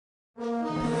Thando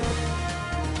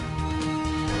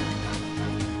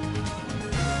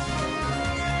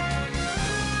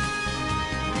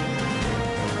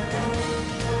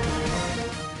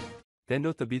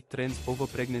Thabethe trends over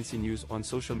pregnancy news on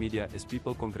social media as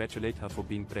people congratulate her for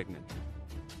being pregnant.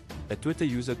 A Twitter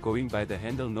user going by the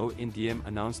handle NoNDM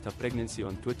announced her pregnancy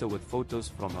on Twitter with photos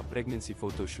from her pregnancy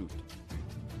photo shoot.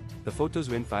 The photos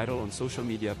went viral on social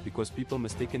media because people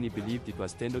mistakenly believed it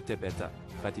was Thando Thabethe,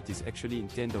 but it is actually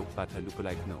Thando, but her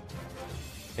lookalike no.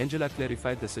 Angela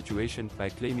clarified the situation by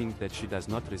claiming that she does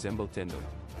not resemble Thando.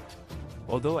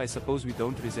 Although I suppose we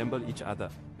don't resemble each other,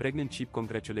 pregnant sheep.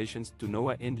 Congratulations to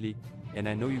Noah and Lee, and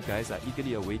I know you guys are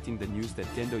eagerly awaiting the news that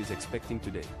Thando is expecting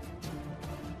today.